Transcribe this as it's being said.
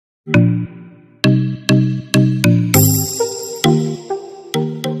अस्सलाम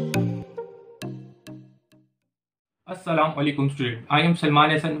वालेकुम student, I am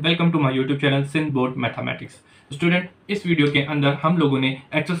Salman ahsan। Welcome to my YouTube channel Sindh board mathematics. Student, इस video के अंदर हम लोगों ने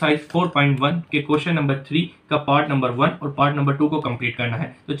एक्सरसाइज 4.1 के क्वेश्चन नंबर 3 का पार्ट नंबर 1 और पार्ट नंबर 2 को कंप्लीट करना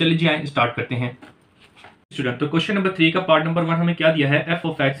है। तो चलिए जी आए स्टार्ट करते हैं। स्टूडेंट, तो क्वेश्चन नंबर 3 का पार्ट नंबर 1 हमें क्या दिया है, F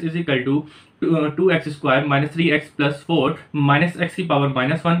of x is equal to 2x² minus 3x plus 4 minus x की power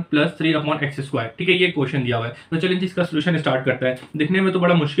 -1 plus 3 upon x square. ठीक है, ये क्वेश्चन दिया हुआ है। तो चलिए इसका सोल्यूशन स्टार्ट करता है। दिखने में तो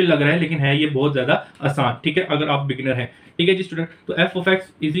बड़ा मुश्किल लग रहा है, लेकिन है ये बहुत ज्यादा आसान। ठीक है, अगर आप बिगिनर हैं। ठीक है जी स्टूडेंट, तो F of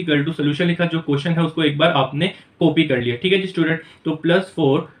x is equal to solution लिखा, जो क्वेश्चन है उसको एक बार आपने कॉपी कर लिया। ठीक है जी स्टूडेंट, तो प्लस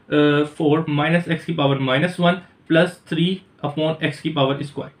 4 माइनस एक्स की पावर -1 प्लस 3 अपॉन एक्स की पावर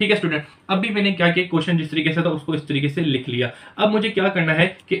स्क्वायर। ठीक है स्टूडेंट, अभी मैंने क्या किया, क्वेश्चन जिस तरीके से था उसको इस तरीके से लिख लिया। अब मुझे क्या करना है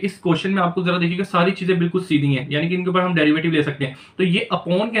कि इस क्वेश्चन में आपको जरा देखिएगा, सारी चीजें बिल्कुल सीधी हैं, यानी कि इनके ऊपर हम डेरिवेटिव ले सकते हैं। तो ये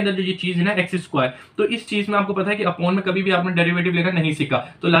अपॉन के अंदर जो ये चीज है ना एक्स स्क्वायर, तो इस चीज में आपको पता है कि अपॉन में कभी भी आपने डेरिवेटिव लेना नहीं सीखा,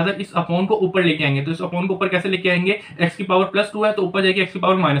 तो लिहाजा इस अपॉन को ऊपर लेके आएंगे। तो इस अपॉन को ऊपर कैसे लेके आएंगे, एक्स की पावर +2 है तो ऊपर जाएगी एक्स की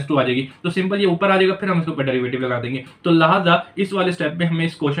पावर -2 आ जाएगी, तो सिंपल ये ऊपर आ जाएगा, फिर हम इसके ऊपर डेरिवेटिव लगा देंगे। तो लिहाजा इस वाले स्टेप में मैं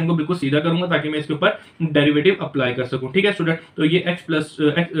इस क्वेश्चन को बिल्कुल सीधा करूंगा ताकि मैं इसके ऊपर डेरिवेटिव अप्लाई कर सकूं। ठीक है स्टूडेंट, तो ये x plus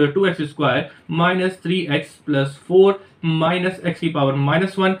 2x² minus 3x plus 4 minus x की पावर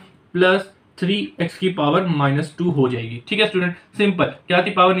 -1 प्लस 3x की पावर -2 हो जाएगी। ठीक है स्टूडेंट, सिंपल। क्या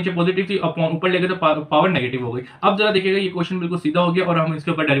थी, पावर नीचे पॉजिटिव थी, अपॉन ऊपर ले गए तो पावर नेगेटिव हो गई। अब जरा देखिएगा, ये क्वेश्चन बिल्कुल सीधा हो गया और हम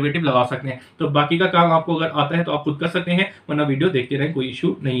इसके ऊपर डेरिवेटिव लगा सकते हैं। तो बाकी का काम आपको अगर आता है तो आप खुद कर सकते हैं, वरना वीडियो देखते रहें, कोई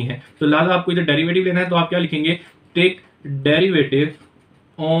इशू नहीं है। तो लिहाजा आपको इधर डेरिवेटिव लेना है, तो आप क्या लिखेंगे, take derivative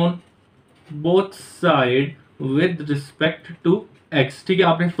on both side with respect to x. ठीक है,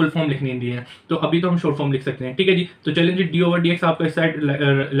 आपने फुल फॉर्म लिखनी दी है, तो अभी तो हम शॉर्ट फॉर्म लिख सकते हैं। ठीक है जी, तो चलें जी, डी ओवर डी एक्स आपका इस साइड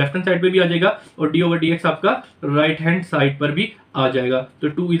लेफ्ट हैंड साइड पे भी आ जाएगा और डी ओवर डी एक्स आपका राइट हैंड साइड पर भी आ जाएगा। तो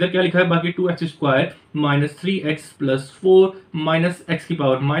 2 इधर क्या लिखा है, बाकी 2x² minus 3x plus 4 minus x की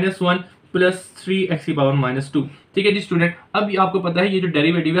पावर -1 प्लस 3x की पावर -2। ठीक है जी स्टूडेंट, अब आपको पता है ये जो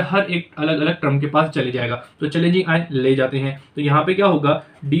डेरिवेटिव है हर एक अलग अलग टर्म के पास चले जाएगा। तो चले जी आए ले जाते हैं। तो यहाँ पे क्या होगा,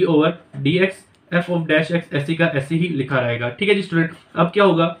 D over D x F of dash x ऐसी का ऐसे ही लिखा रहेगा। ठीक है जी स्टूडेंट, अब क्या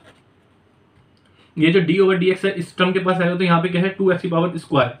होगा, ये जो डी ओवर डी एक्स है इस टर्म के पास आएगा, तो यहाँ पे क्या है 2x की पावर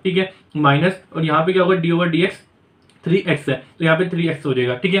स्क्वायर। ठीक है, माइनस, और यहाँ पे क्या होगा, D over D x 3x है, तो यहाँ पे 3x हो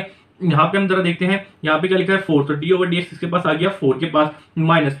जाएगा। ठीक है, यहाँ पे हम जरा देखते हैं, यहाँ पे क्या लिखा है 4, तो डी ओवर डी एक्स इसके पास आ गया 4 के पास,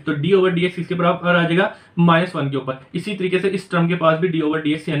 माइनस, तो डी ओवर डी एक्स इसके बराबर आ जाएगा -1 के ऊपर। इसी तरीके से इस टर्म के पास भी डी ओवर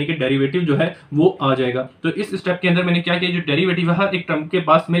डी एक्स यानी कि डेरिवेटिव जो है वो आ जाएगा। तो इस स्टेप के अंदर मैंने क्या किया, जो डेरिवेटिव है हर एक टर्म के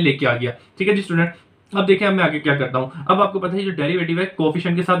पास में लेके आ गया। ठीक है जी स्टूडेंट, अब देखिए मैं आगे क्या करता हूं। अब आपको पता है जो डेरिवेटिव है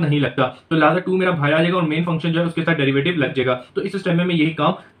कोएफिशिएंट के साथ नहीं लगता, तो लिहाजा 2 मेरा भाई आ जाएगा और मेन फंक्शन जो है उसके साथ डेरिवेटिव लग जाएगा। तो इस स्टेप में मैं यही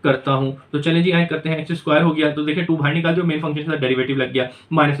काम करता हूं। तो चलिए जी आए करते हैं, x² हो गया, तो देखिए 2 बाहर निकाल दिया, मेन फंक्शन के साथ डेरिवेटिव लग गया,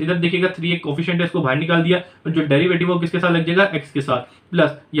 माइनस इधर देखिएगा 3 एक कोएफिशिएंट है, इसको बाहर निकाल दिया, और जो डेरिवेटिव वो किसके साथ लग जाएगा, x के साथ,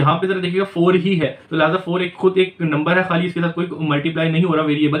 प्लस यहाँ पे जरा देखिएगा 4 ही है, तो लिहाजा 4 एक खुद एक नंबर है खाली, इसके साथ कोई मल्टीप्लाई नहीं हो रहा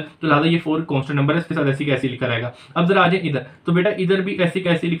वेरिएबल, तो लिहाजा ये 4 कांस्टेंट नंबर है, इसके साथ ऐसी कैसी लिखा रहेगा। अब जरा आ जाए इधर, तो बेटा इधर भी ऐसी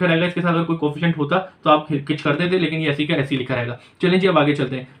कैसी लिखा रहेगा, इसके साथ अगर कोई कोएफिशिएंट होता तो आप किच करते थे, लेकिन ये ऐसी का ऐसी लिखा रहेगा। चलें जी अब आगे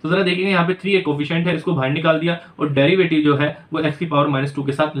चलते हैं। तो जरा देखिएगा यहाँ पे 3 एक कोएफिशिएंट है, इसको बाहर निकाल दिया और डेरिवेटिव जो है वो x की पावर -2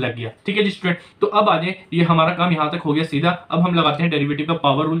 के साथ लग गया। ठीक है जी स्टूडेंट, तो अब आ जाए, ये हमारा काम यहाँ तक हो गया सीधा। अब हम लगाते हैं डेरिवेटिव का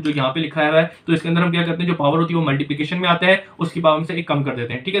पावर रूल, जो यहाँ पे लिखा हुआ है। तो इसके अंदर हम क्या करते हैं, जो पावर होती है वो मल्टीप्लिकेशन में आता है, उसकी पावर से एक कम कर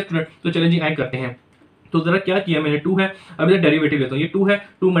देते हैं। ठीक है स्टूडेंट, तो चलें जी आए करते हैं। तो जरा क्या किया मैंने, 2 है, अब इधर डेरिवेटिव लेता हूँ, ये 2 है,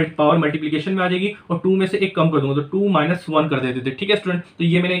 2 पावर मल्टीप्लिकेशन में आ जाएगी और 2 में से एक कम कर दूंगा, तो 2 - 1 कर देते थे। ठीक है स्टूडेंट, तो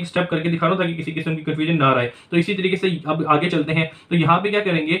ये मैंने एक स्टेप करके दिखा रहा हूँ ताकि किसी किस्म की कंफ्यूजन ना रहे। तो इसी तरीके से अब आगे चलते हैं। तो यहाँ पे क्या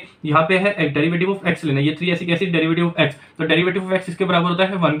करेंगे, यहाँ पे है डेरिवेटिव ऑफ एक्स लेना, ये 3 ऐसी कैसी डेरिवेटिव ऑफ एक्स, तो डेरिवेटिव ऑफ एक्स इसके बराबर होता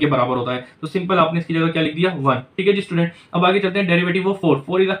है 1 के बराबर होता है, तो सिंपल आपने इसकी जगह क्या लिख दिया 1। ठीक है जी स्टूडेंट, अब आगे चलते हैं, derivative of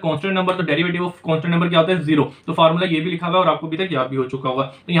 4 is a constant number, तो डेरिवेटिव ऑफ कांस्टेंट नंबर क्या होता है 0, तो फार्मूला ये भी लिखा हुआ है और आपको अभी तक याद भी हो चुका होगा।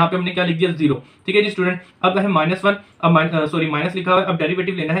 तो यहाँ पे हमने क्या लिख दिया 0। ठीक है जी स्टूडेंट, अब है -1, अब माइनस लिखा हुआ है, अब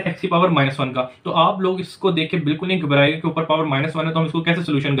डेरिवेटिव लेना है x की पावर -1 का। तो आप लोग इसको देख के बिल्कुल नहीं घबराएंगे कि ऊपर पावर -1 है तो हम इसको कैसे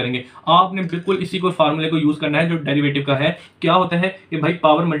सोल्यूशन करेंगे। आपने बिल्कुल इसी को फार्मूले को यूज करना है जो डेरिवेटिव का है। क्या होता है कि भाई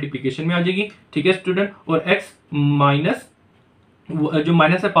पावर मल्टीप्लिकेशन में आ जाएगी। ठीक है स्टूडेंट, और x माइनस जो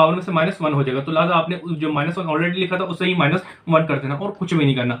माइनस है पावर में से -1 हो जाएगा, तो लिहाजा आपने जो -1 ऑलरेडी लिखा था उससे ही -1 कर देना और कुछ भी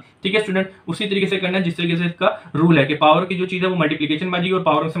नहीं करना। ठीक है स्टूडेंट, उसी तरीके से करना है जिस तरीके से इसका रूल है कि पावर की जो चीज है वो मल्टीप्लिकेशन में आ जाएगी और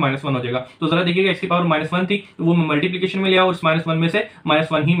पावर में से -1 हो जाएगा। तो जरा देखिएगा, x की पावर -1 थी तो वो मल्टीप्लिकेशन में लिया और उस -1 में से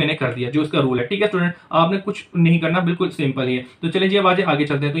 -1 ही मैंने कर दिया, जो इसका रूल है। ठीक है स्टूडेंट, आपने कुछ नहीं करना, बिल्कुल सिंपल ही है। तो चलिए जी अब आगे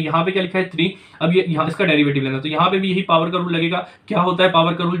चलते हैं। तो यहाँ पे क्या लिखा है 3, अब ये यहाँ इसका डेरिवेटिव लेना, तो यहाँ पे भी यही पावर का रूल लगेगा। क्या होता है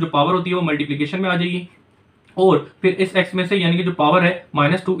पावर का रूल, जो पावर होती है वो मल्टीप्लिकेशन में आ जाएगी और फिर इस x में से यानी कि जो पावर है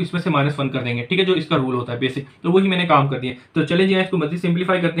 -2 इसमें से -1 कर देंगे, ठीक है, जो इसका रूल होता है बेसिक, तो वही मैंने काम कर दिया। तो चले जी इसको मजीद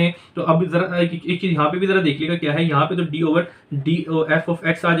सिंप्लीफाई करते हैं। तो अब जरा एक चीज यहाँ पे भी जरा देख लीजिएगा क्या है, यहाँ पे तो d f ऑफ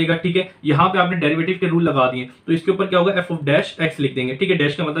x आ जाएगा, ठीक है। यहाँ पे आपने डेरिवेटिव के रूल लगा दिए, तो इसके ऊपर क्या होगा, f ऑफ डैश x लिख देंगे, ठीक है।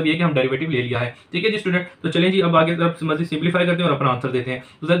 डैश का मतलब ये कि हम डेरिवेटिव ले लिया है, ठीक है जी स्टूडेंट। तो चलें जी अब आगे तरफ मजीद सिंप्लीफाई करते हैं और अपना आंसर देते हैं।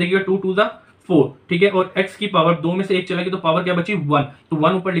 तो जरा देखिएगा 2 2 4, ठीक है, और x की पावर 2 में से 1 चला गया तो पावर क्या बची 1, तो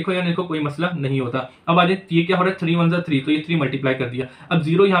 1 ऊपर लिखो या लिखो कोई मसला नहीं होता। अब आ जाए ये क्या हो रहा है 3 1 3, तो ये 3 मल्टीप्लाई कर दिया। अब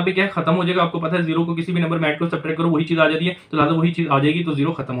 0 यहाँ पे क्या है खत्म हो जाएगा, आपको पता है 0 को किसी भी नंबर में ऐड करो सब्ट्रैक्ट करो वही चीज आ जाती है, तो लिहाजा वही चीज आ जाएगी, तो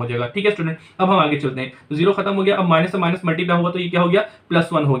 0 खत्म हो जाएगा, ठीक है स्टूडेंट। अब हम आगे चलते हैं। तो 0 खत्म हो गया, अब माइनस से माइनस मल्टीप्लाई हुआ तो ये क्या हो गया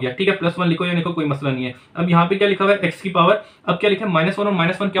 +1 हो गया, ठीक है। +1 लिखो या लिखो कोई मसला नहीं है। अब यहाँ पे क्या लिखा हुआ है x की पावर, अब क्या लिखा है -1 और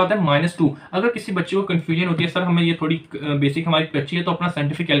 -1 क्या होता है -2। अगर किसी बच्चे को कंफ्यूजन होती है सर हमें ये थोड़ी बेसिक हमारी कच्ची है, तो अपना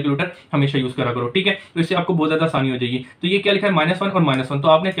साइंटिफिक कैलकुलेटर हमेशा यूज करा करो, ठीक है, तो इससे आपको बहुत ज्यादा आसानी हो जाएगी। तो ये क्या लिखा है -1 और -1, तो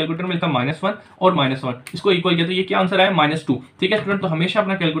आपने कैलकुलेटर में लिखा -1 और -1, इसको इक्वल किया तो ये क्या आंसर आया -2, ठीक है स्टूडेंट। तो हमेशा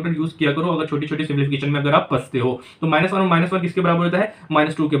अपना कैलकुलेटर यूज किया करो अगर छोटी छोटी सिंप्लीफिकेशन में अगर आप फंसते हो। तो -1 और -1 किसके बराबर होता है,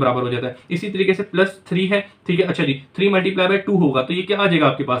 -2 के बराबर हो जाता है। इसी तरीके से +3 है, ठीक है, अच्छा जी 3 मल्टीप्लाई बाय 2 होगा तो ये क्या आ जाएगा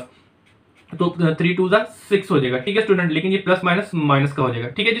आपके पास, तो 3 2 6 हो जाएगा, ठीक है स्टूडेंट, लेकिन ये प्लस माइनस माइनस का हो जाएगा,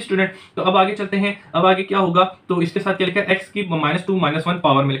 ठीक है जी स्टूडेंट। तो अब आगे चलते हैं। अब आगे क्या होगा, तो इसके साथ क्या लिखा है x की -2 -1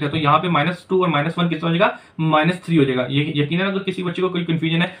 पावर में लिखा है, तो यहाँ पे -2 और -1 कितना हो जाएगा -3 हो जाएगा। ये यकीनन अगर किसी बच्चे को कोई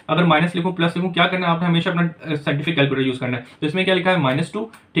कंफ्यूजन है अगर माइनस लिखूं प्लस लिखूं क्या करना है आपने हमेशा अपना साइंटिफिक कैलकुलेटर यूज करना है। तो इसमें क्या लिखा है -2,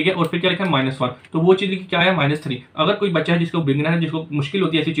 ठीक है, और फिर क्या लिखा है -1, तो वो चीज क्या है -3। अगर कोई बच्चा है जिसको बिगिनर है जिसको मुश्किल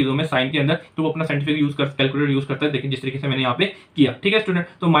होती है ऐसी चीजों में साइन के अंदर, तो वो अपना साइंटिफिक यूज कर कैलकुलेटर यूज करता है, देखिए जिस तरीके से मैंने यहाँ पे किया, ठीक है स्टूडेंट।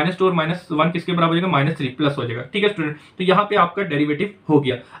 तो -2 और -1 किसके बराबर हो जाएगा -3 प्लस हो जाएगा, ठीक है स्टूडेंट। तो यहाँ पे आपका डेरिवेटिव हो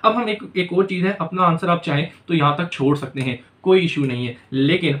गया। अब हम एक और चीज है, अपना आंसर आप चाहें तो यहाँ तक छोड़ सकते हैं, कोई इशू नहीं है,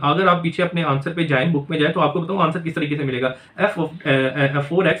 लेकिन अगर आप पीछे अपने आंसर पे जाएं, बुक में जाएं, तो आपको बताऊं आंसर किस तरीके से मिलेगा। f ऑफ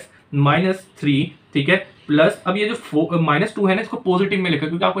 4x -3, ठीक है, प्लस अब ये जो -2 है ना इसको पॉजिटिव में लिखा,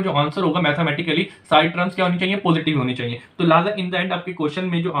 क्योंकि आपको जो आंसर होगा मैथमेटिकली सारी टर्म्स क्या होनी चाहिए, पॉजिटिव होनी चाहिए। तो लिहाजा इन द एंड आपके क्वेश्चन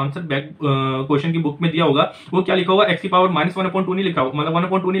में जो आंसर बैक क्वेश्चन की बुक में दिया होगा वो क्या लिखा होगा, x की पावर -1/2 नहीं लिखा होगा, मतलब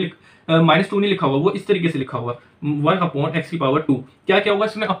 1/2 नहीं -2 नहीं लिखा होगा, वो इस तरीके से लिखा होगा 1/x की पावर 2। क्या क्या होगा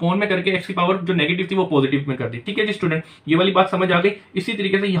इसमें अपोन में करके x की पावर जो नेगेटिव थी वो पॉजिटिव में कर दी, ठीक है जी स्टूडेंट, ये वाली बात समझ आ गई। इसी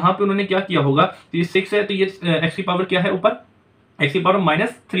तरीके से यहाँ पे उन्होंने क्या किया होगा, तो ये 6 है तो ये x की पावर क्या है ऊपर, x की पावर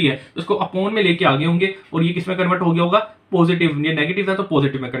 -3 है, तो इसको अपोन में लेके आगे होंगे और ये किसमें कन्वर्ट हो गया होगा, पॉजिटिव, ये नेगेटिव था तो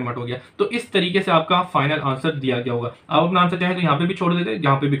पॉजिटिव में कन्वर्ट हो गया। तो इस तरीके से आपका फाइनल आंसर दिया गया होगा। आप अपना आंसर चाहे तो यहाँ पे भी छोड़ देते,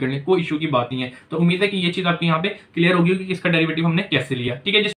 यहाँ पे भी कर लें, कोई इशू की बात नहीं है। तो उम्मीद है कि ये चीज आपकी यहाँ पे क्लियर होगी कि इसका डेरिवेटिव हमने कैसे लिया,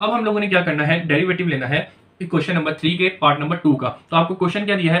 ठीक है। अब हम लोगों ने क्या करना है, डेरिवेटिव लेना है क्वेश्चन नंबर 3 के पार्ट नंबर 2 का। तो आपको क्वेश्चन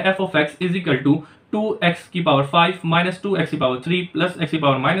क्या दिया है, f of x is equal to 2x की पावर 5 -2x की पावर 3 प्लस x की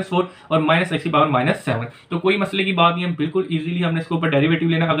पावर -4 और -x की पावर -7। तो कोई मसले की बात नहीं है, बिल्कुल इजीली हमने इसके ऊपर डेरिवेटिव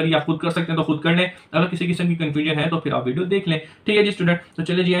लेना। अगर ये आप खुद कर सकते हैं तो खुद कर लें, अगर किसी किस्म की कंफ्यूजन है तो फिर आप वीडियो देख लें, ठीक है जी स्टूडेंट। तो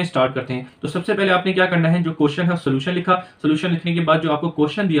चलिए जी स्टार्ट करते हैं। तो सबसे पहले आपने क्या करना है, जो क्वेश्चन है सोल्यूशन लिखा, सोल्यूशन लिखने के बाद जो आपको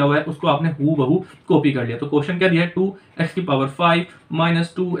क्वेश्चन दिया हुआ है उसको आपने हूबहू कॉपी कर लिया। तो क्वेश्चन क्या दिया है, 2x की पावर 5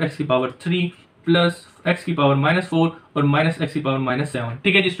 -2x की पावर 3 प्लस x की पावर -4 और -x की पावर -7,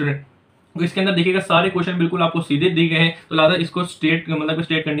 ठीक है जी स्टूडेंट। तो इसके अंदर देखिएगा सारे क्वेश्चन बिल्कुल आपको सीधे दिए गए हैं, तो लिहाजा इसको स्टेट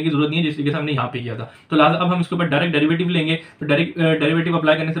करने की जरूरत नहीं है जिस तरीके से हमने यहाँ पे किया था। तो लिहाजा अब हम इसके ऊपर डायरेक्ट डेरिवेटिव लेंगे। तो डायरेक्ट डेरिवेटिव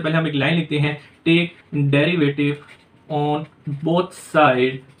अप्लाई करने से पहले हम एक लाइन लिखते हैं, take derivative on both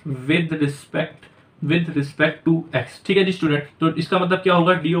side with respect to x, ठीक है जी स्टूडेंट। तो इसका मतलब क्या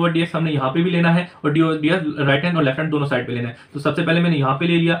होगा, d/dx हमने यहाँ पे भी लेना है और d/dx राइट हैंड और लेफ्ट हैंड दोनों साइड पे लेना है। तो सबसे पहले मैंने यहाँ पे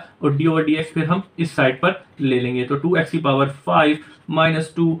ले लिया और d/dx फिर हम इस साइड पर ले लेंगे। तो 2x की पावर 5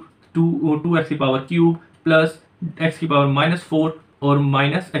 -2x की पावर क्यूब प्लस x की पावर -4 और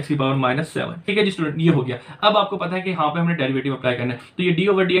 -x की पावर -7, ठीक है जी स्टूडेंट, ये हो गया। अब आपको पता है कि यहाँ पे हमने डेरिवेटिव अप्लाई करना है, तो ये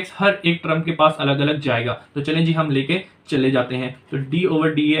d/dx हर एक टर्म के पास अलग अलग जाएगा। तो चलें जी हम लेके चले जाते हैं। तो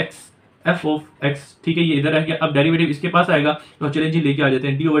d/dx f ऑफ x, ठीक है, ये इधर आ गया। अब डेरिवेटिव इसके पास आएगा, तो चलें जी लेके आ जाते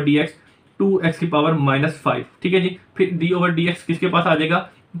हैं d/dx 2x की पावर -5, ठीक है जी। फिर d/dx किसके पास आ जाएगा,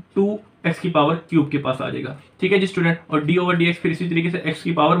 2x की पावर क्यूब के पास आ जाएगा, ठीक है जी स्टूडेंट। और d/dx फिर इसी तरीके से x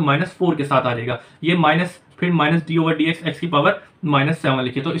की पावर -4 के साथ आ जाएगा, ये माइनस फिर -d/dx x की पावर -7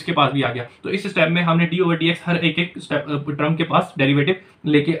 लिखिए, तो इसके पास भी आ गया। तो इस स्टेप में हमने d/dx हर एक एक स्टेप टर्म के पास डेरिवेटिव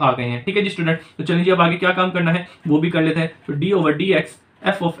लेके आ गए हैं, ठीक है जी स्टूडेंट। तो चलिए जी अब आगे क्या काम करना है वो भी कर लेते हैं। तो d/dx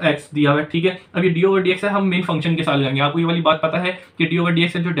f ऑफ x दिया हुआ है, ठीक है। अब ये d/dx है, हम मेन फंक्शन के साथ लगाएंगे। आपको ये वाली बात पता है कि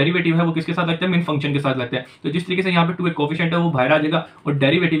d/dx जो डेरिवेटिव है वो किसके साथ लगता है, मेन फंक्शन के साथ लगता है। तो जिस तरीके से यहाँ पे 2 एक कोफिशिएंट है वो बाहर आ जाएगा और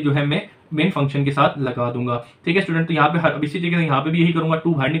डेरिवेटिव जो है मैं मेन फंक्शन के साथ लगा दूंगा, ठीक है स्टूडेंट। तो यहाँ पे इसी तरीके से यहाँ पे भी यही करूंगा,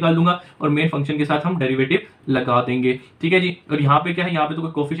 2 बाहर निकाल दूंगा और मेन फंक्शन के साथ हम डेरिवेटिव लगा देंगे, ठीक है जी। और यहाँ पे क्या है, यहाँ पे तो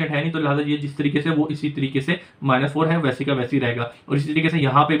कोई कोफिशिएंट है नहीं, तो लिहाजा ये जिस तरीके से वो इसी तरीके से -4 है वैसे का वैसे ही रहेगा। और इसी तरीके से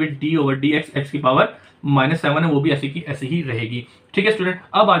यहाँ पे भी d/dx x की पावर -7 है वो भी ऐसी की ऐसी ही रहेगी। ठीक है स्टूडेंट,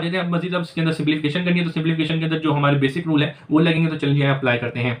 अब आ जाते हैं मजीद, अब इसके अंदर सिंप्लीफिकेशन करनी है, तो सिंप्लीफिकेशन के अंदर जो हमारे बेसिक रूल है वो लगेंगे, तो चलिए अप्लाई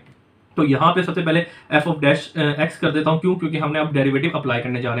करते हैं। तो यहाँ पे सबसे पहले एफ ऑफ डैश एक्स कर देता हूँ, क्यों? क्योंकि हमने अब डेरिवेटिव अप्लाई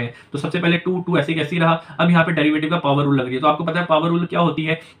करने जा रहे हैं। तो सबसे पहले टू ऐसे कैसी रहा, अब यहाँ पे डेरिवेटिव का पावर रूल लग रही है। तो आपको पता है पावर रूल क्या होती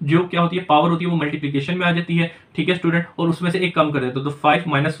है, जो क्या होती है पावर होती है वो मल्टीप्लीकेशन में आ जाती है। ठीक है स्टूडेंट, और उसमें से एक कम कर देते हो, तो 5 -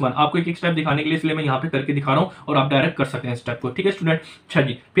 1 आपको एक स्टेप दिखाने के लिए इसलिए मैं यहाँ पे करके दिखा रहा हूँ, और आप डायरेक्ट कर सकते हैं स्टेप को। ठीक है स्टूडेंट, अच्छा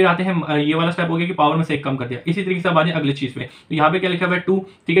जी, फिर आते हैं ये वाला स्टेप हो गया कि पावर में से एक कम कर दिया। इसी तरीके से अब आ जाए अगली चीज पे, तो यहाँ पे क्या लिखा हुआ है 2।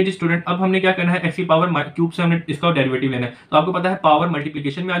 ठीक है जी स्टूडेंट, अब हमने क्या करना है, एक्स की पावर क्यूब से हमने इसका डेरिवेटिव लेना है। तो आपको पता है पावर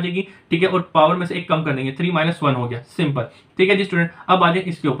मल्टीप्लीकेशन में आ जाएगी। ठीक है, और पावर में से एक कम कर देंगे, 3 - 1 हो गया, सिंपल। ठीक है जी स्टूडेंट, अब आ जाए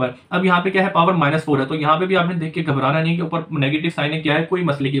इसके ऊपर। अब यहाँ पे क्या है, पावर -4 है, तो यहाँ पे भी आपने देख के घबराना नहीं कि ऊपर नेगेटिव साइन है, क्या है, कोई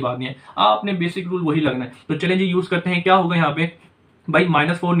मसले की बात नहीं है, आपने बेसिक रूल वही लगना है। तो चलें जी यूज करते हैं, क्या होगा यहाँ पे भाई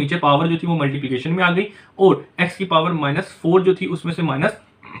 -4 नीचे पावर जो थी वो मल्टीप्लीकेशन में आ गई, और x की पावर -4 जो थी उसमें से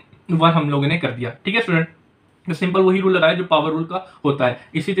 -1 हम लोगों ने कर दिया। ठीक है स्टूडेंट, तो सिंपल वही रूल लगाया जो पावर रूल का होता है।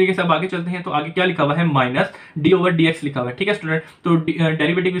 इसी तरीके से अब आगे चलते हैं, तो आगे क्या लिखा हुआ है, -d/dx लिखा हुआ है। ठीक है स्टूडेंट, तो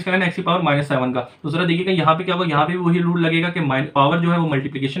डेरिवेटिव इसका है x की पावर -7 का। तो जरा देखिएगा यहाँ पे क्या होगा, यहाँ पे भी वही रूल लगेगा कि पावर जो है वो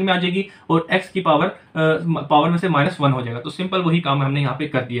मल्टीप्लीकेशन में आ जाएगी, और x की पावर में से -1 हो जाएगा। तो सिंपल वही काम हमने यहाँ पे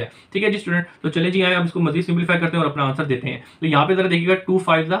कर दिया है। ठीक है जी स्टूडेंट, तो चले जी आए अब इसको मजीद सिंप्लीफाई करते हैं और अपना आंसर देते हैं। तो यहाँ पे जरा देखिएगा 2 ×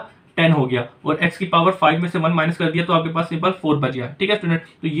 5 = 10 हो गया, और x की पावर 5 में से 1 माइनस कर दिया, तो आपके पास सिंपल 4 बच गया। ठीक है स्टूडेंट,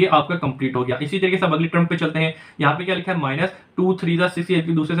 तो ये आपका कंप्लीट हो गया। इसी तरीके से अब अगली टर्म पे चलते हैं। यहाँ पे क्या लिखा है, -2 × 3 = 6,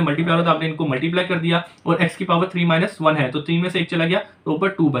 एक दूसरे से मल्टीप्लाई हो रहा था, आपने इनको मल्टीप्लाई कर दिया, और x की पावर 3 - 1 है, तो 3 में से एक चला गया, तो ऊपर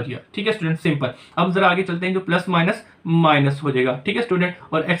 2 बच गया। ठीक है स्टूडेंट, सिंपल। अब जरा आगे चलते हैं, जो प्लस माइनस माइनस हो जाएगा। ठीक है स्टूडेंट,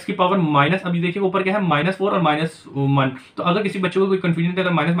 और x की पावर माइनस, अभी देखिए ऊपर क्या है, -4 और -1। तो अगर किसी बच्चे को कोई कंफ्यूजन है,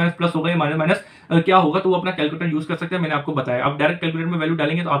 अगर माइनस माइनस प्लस होगा या माइनस माइनस क्या होगा, तो वो अपना कैलकुलेटर यूज कर सकते हैं, मैंने आपको बताया। आप डायरेक्ट कैलकुलेटर में वैल्यू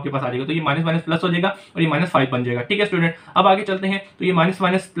डालेंगे तो आपके पास आ जाएगा, तो ये माइनस माइनस प्लस हो जाएगा, और ये -5 बन जाएगा। ठीक है स्टूडेंट, अब आगे चलते हैं, तो ये माइनस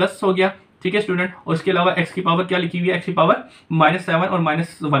माइनस प्लस हो गया। ठीक है स्टूडेंट, और इसके अलावा x की पावर क्या लिखी हुई है, x की पावर -7 और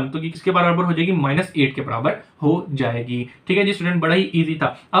 -1, तो किसके बराबर हो जाएगी, -8 के बराबर हो जाएगी। ठीक है जी स्टूडेंट, बड़ा ही इजी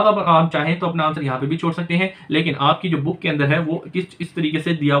था। अब आप चाहें तो अपना आंसर यहाँ पे भी छोड़ सकते हैं, लेकिन आपकी जो बुक के अंदर है वो इस तरीके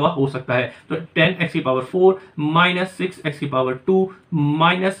से दिया हुआ हो सकता है। तो 10x की पावर 4 -6x की पावर 2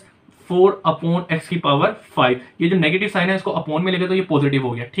 -4/x की पावर 5, ये जो नेगेटिव साइन है इसको अपॉन में लेके तो ये पॉजिटिव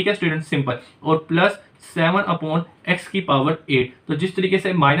हो गया। ठीक है स्टूडेंट, सिंपल। और +7/x की पावर 8, तो जिस तरीके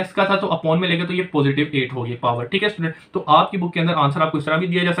से माइनस का था तो अपॉन में लेके तो ये पॉजिटिव 8 हो गई पावर। ठीक है स्टूडेंट, तो आपकी बुक के अंदर आंसर आपको इस तरह भी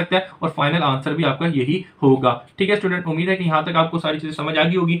दिया जा सकता है, और फाइनल आंसर भी आपका यही होगा। ठीक है स्टूडेंट, उम्मीद है कि यहाँ तक आपको सारी चीजें समझ आ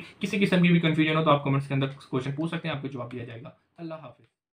गई होगी। किसी किस्म की भी कंफ्यूजन हो तो आप कमेंट्स के अंदर क्वेश्चन पूछ सकते हैं, आपको जवाब दिया जाएगा। अल्लाह हाफिज।